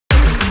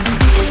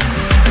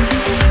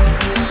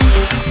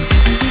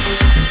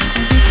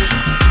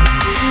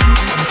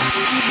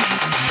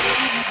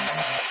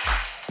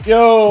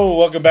Yo,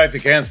 welcome back to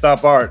Can't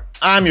Stop Art.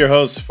 I'm your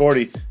host,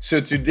 Fordee. So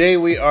today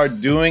we are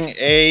doing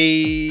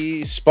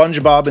a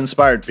Spongebob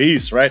inspired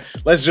piece, right?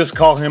 Let's just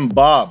call him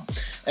Bob.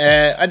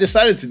 I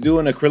decided to do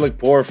an acrylic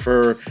pour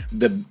for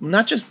the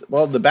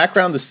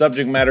background, the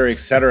subject matter,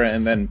 etc.,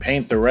 and then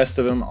paint the rest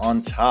of him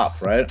on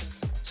top, right?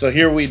 So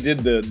here we did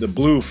the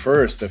blue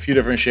first, a few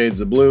different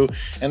shades of blue,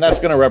 and that's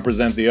gonna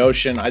represent the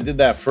ocean. I did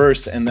that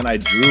first, and then I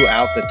drew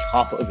out the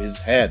top of his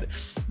head.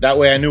 That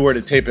way I knew where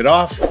to tape it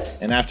off,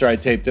 and after I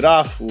taped it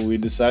off, we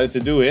decided to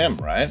do him,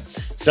 right?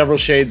 Several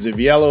shades of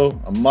yellow,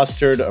 a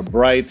mustard, a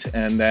bright,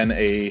 and then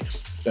a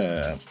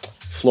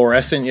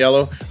fluorescent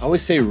yellow. I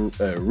always say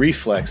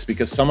reflex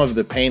because some of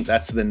the paint,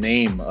 that's the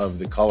name of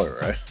the color,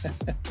 right?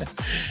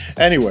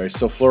 Anyway,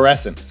 so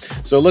fluorescent.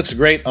 So it looks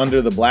great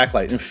under the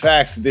blacklight. In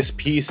fact, this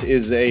piece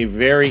is a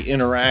very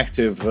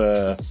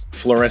interactive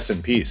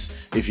fluorescent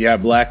piece. If you have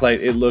blacklight,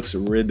 it looks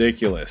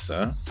ridiculous,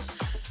 huh?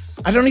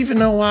 I don't even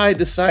know why I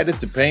decided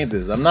to paint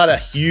this. I'm not a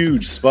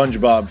huge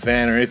SpongeBob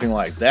fan or anything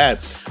like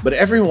that, but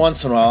every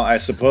once in a while, I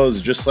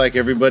suppose, just like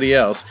everybody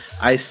else,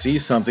 I see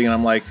something and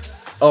I'm like,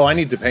 oh, I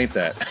need to paint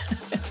that.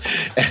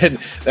 And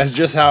that's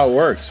just how it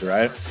works,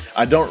 right?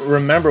 I don't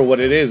remember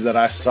what it is that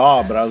I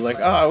saw, but I was like,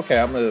 oh, okay,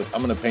 I'm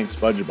gonna paint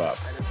SpongeBob.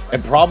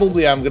 And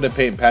probably I'm gonna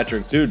paint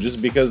Patrick too,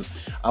 just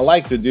because I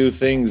like to do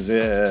things,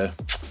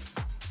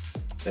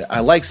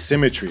 I like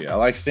symmetry. I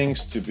like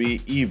things to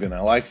be even. I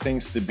like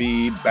things to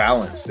be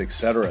balanced,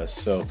 etc.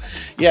 So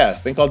yeah, I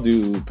think I'll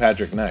do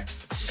Patrick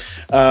next.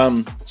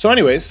 So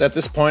anyways, at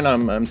this point,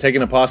 I'm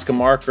taking a Posca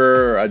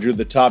marker. I drew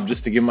the top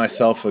just to give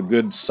myself a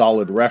good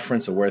solid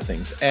reference of where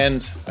things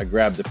end. I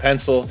grabbed the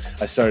pencil.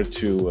 I started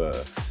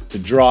to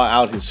draw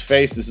out his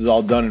face. This is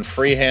all done in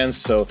freehand,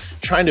 so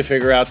trying to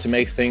figure out to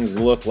make things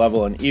look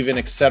level and even,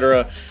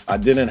 etc. I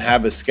didn't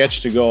have a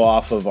sketch to go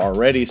off of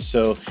already,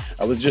 so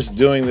I was just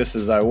doing this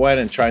as I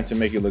went and trying to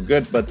make it look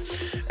good, but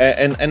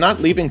and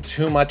not leaving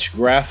too much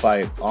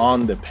graphite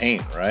on the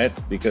paint, right?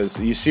 Because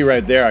you see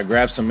right there, I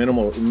grabbed some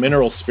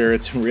mineral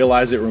spirits and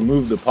realized it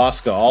removed the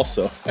Posca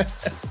also.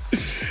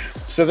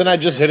 So then I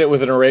just hit it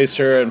with an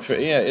eraser, and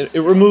yeah, it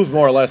removed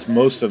more or less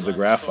most of the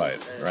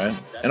graphite, right?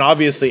 And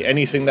obviously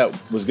anything that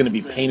was going to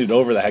be painted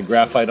over that had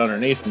graphite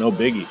underneath, no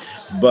biggie.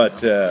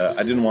 But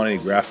I didn't want any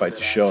graphite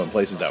to show in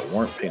places that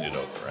weren't painted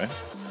over, right?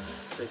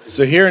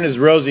 So here in his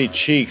rosy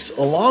cheeks,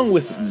 along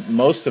with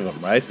most of them,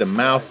 right? The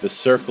mouth, the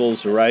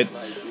circles, right?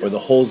 Or the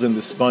holes in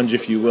the sponge,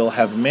 if you will,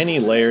 have many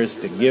layers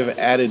to give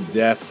added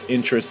depth,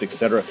 interest,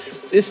 etc.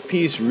 This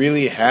piece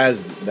really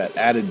has that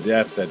added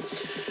depth, that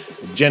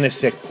je ne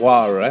sais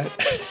quoi, right?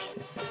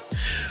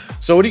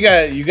 So what do you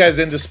got? You guys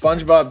into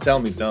SpongeBob? Tell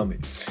me.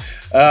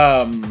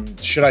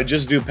 Should I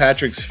just do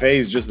Patrick's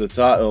face, just the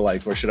top,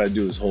 or should I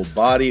do his whole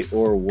body,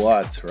 or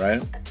what,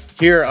 right?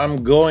 Here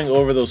I'm going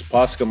over those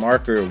Posca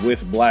marker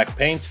with black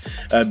paint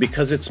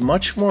because it's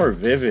much more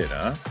vivid,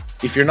 huh?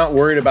 If you're not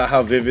worried about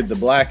how vivid the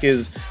black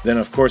is, then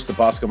of course the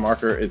Posca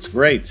marker, it's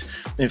great.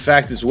 In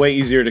fact, it's way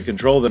easier to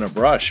control than a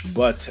brush,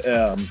 but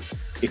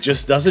it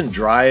just doesn't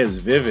dry as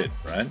vivid,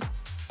 right?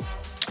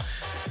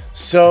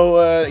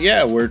 So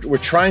yeah, we're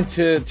trying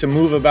to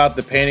move about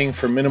the painting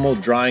for minimal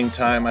drying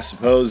time, I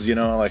suppose. You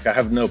know, like I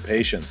have no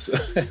patience.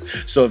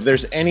 So if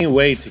there's any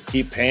way to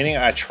keep painting,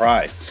 I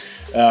try.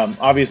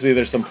 Obviously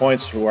there's some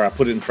points where I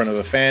put it in front of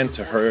a fan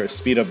to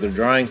speed up the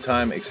drying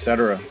time,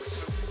 etc.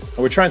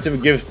 We're trying to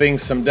give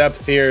things some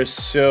depth here,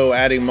 so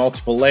adding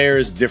multiple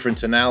layers, different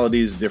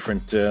tonalities,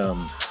 different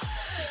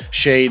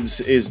shades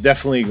is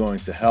definitely going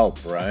to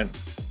help, right?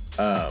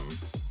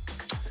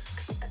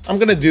 I'm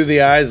gonna do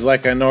the eyes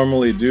like I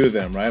normally do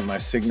them, right? My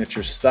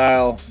signature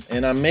style.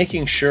 And I'm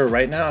making sure,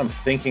 right now I'm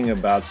thinking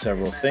about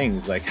several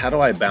things, like how do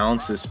I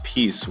balance this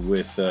piece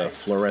with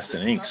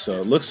fluorescent ink so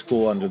it looks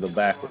cool under the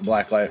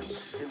black light.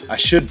 I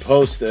should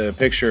post a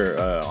picture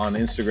on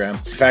Instagram.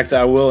 In fact,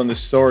 I will in the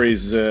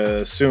stories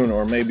soon,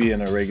 or maybe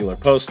in a regular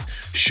post,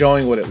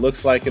 showing what it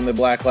looks like in the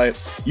black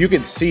light. You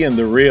can see in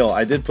the reel,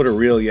 I did put a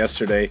reel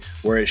yesterday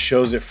where it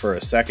shows it for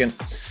a second.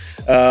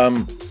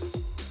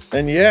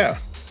 And yeah,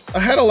 I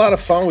had a lot of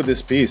fun with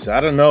this piece.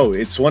 I don't know,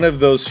 it's one of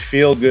those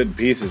feel-good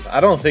pieces. I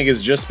don't think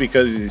it's just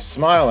because he's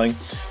smiling,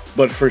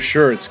 but for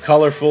sure it's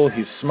colorful,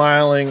 he's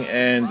smiling,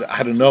 and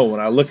I don't know, when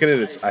I look at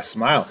it, I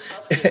smile.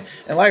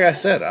 And like I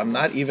said, I'm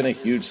not even a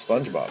huge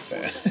SpongeBob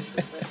fan.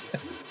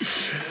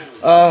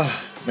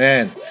 Oh,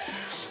 man,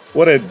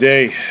 what a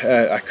day.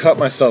 I cut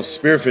myself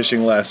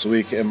spearfishing last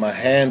week, and my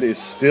hand is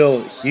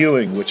still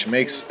healing, which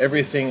makes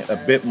everything a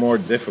bit more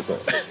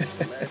difficult.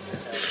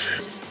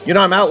 You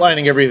know, I'm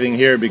outlining everything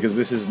here because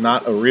this is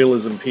not a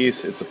realism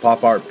piece, it's a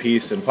pop art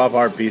piece, and pop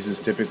art pieces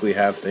typically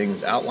have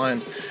things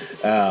outlined.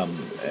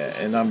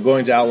 And I'm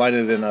going to outline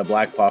it in a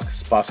black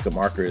Posca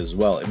marker as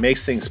well. It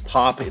makes things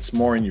pop, it's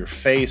more in your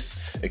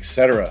face,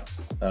 etc.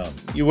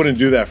 You wouldn't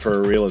do that for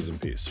a realism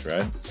piece,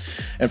 right?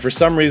 And for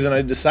some reason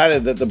I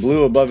decided that the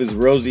blue above his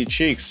rosy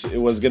cheeks, it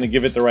was going to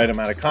give it the right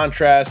amount of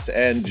contrast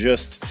and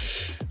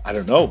just, I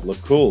don't know,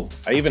 look cool.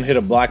 I even hit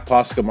a black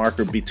Posca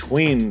marker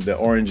between the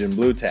orange and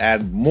blue to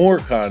add more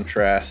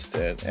contrast,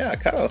 and yeah,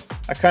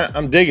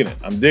 I'm digging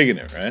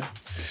it, right?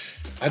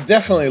 I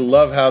definitely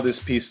love how this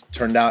piece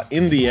turned out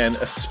in the end,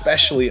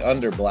 especially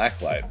under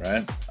blacklight,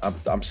 right?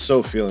 I'm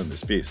so feeling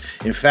this piece.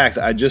 In fact,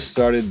 I just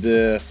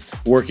started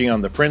working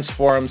on the prints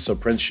for them, so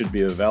prints should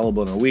be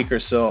available in a week or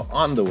so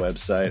on the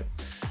website.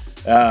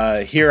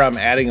 Here I'm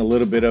adding a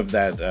little bit of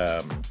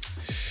that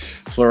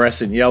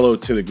fluorescent yellow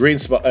to the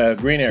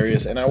green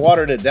areas, and I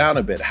watered it down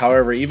a bit.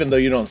 However, even though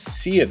you don't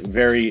see it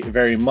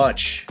very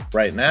much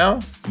right now,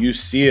 you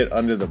see it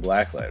under the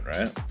blacklight,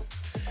 right?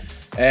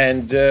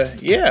 And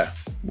yeah,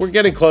 we're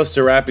getting close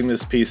to wrapping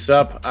this piece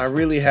up. I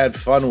really had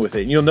fun with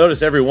it. And you'll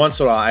notice every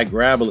once in a while I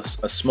grab a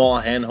small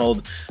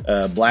handheld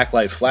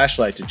blacklight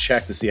flashlight to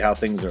check to see how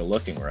things are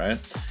looking, right?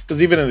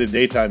 Because even in the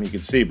daytime you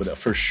can see, but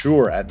for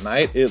sure at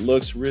night it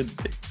looks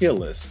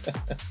ridiculous.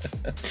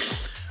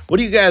 What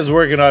are you guys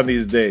working on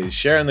these days?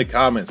 Share in the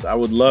comments. I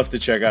would love to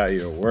check out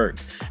your work.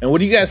 And what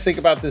do you guys think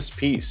about this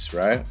piece,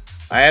 right?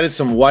 I added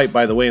some white,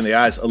 by the way, in the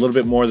eyes, a little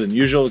bit more than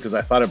usual because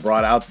I thought it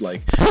brought out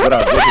like what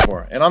I was looking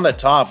for. And on the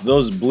top,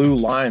 those blue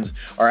lines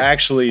are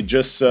actually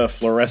just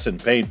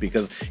fluorescent paint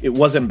because it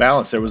wasn't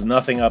balanced. There was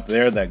nothing up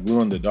there that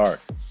glue in the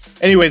dark.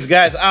 Anyways,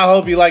 guys, I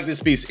hope you liked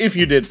this piece. If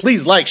you did,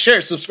 please like,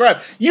 share,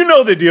 subscribe. You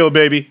know the deal,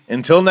 baby.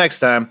 Until next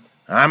time,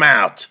 I'm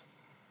out.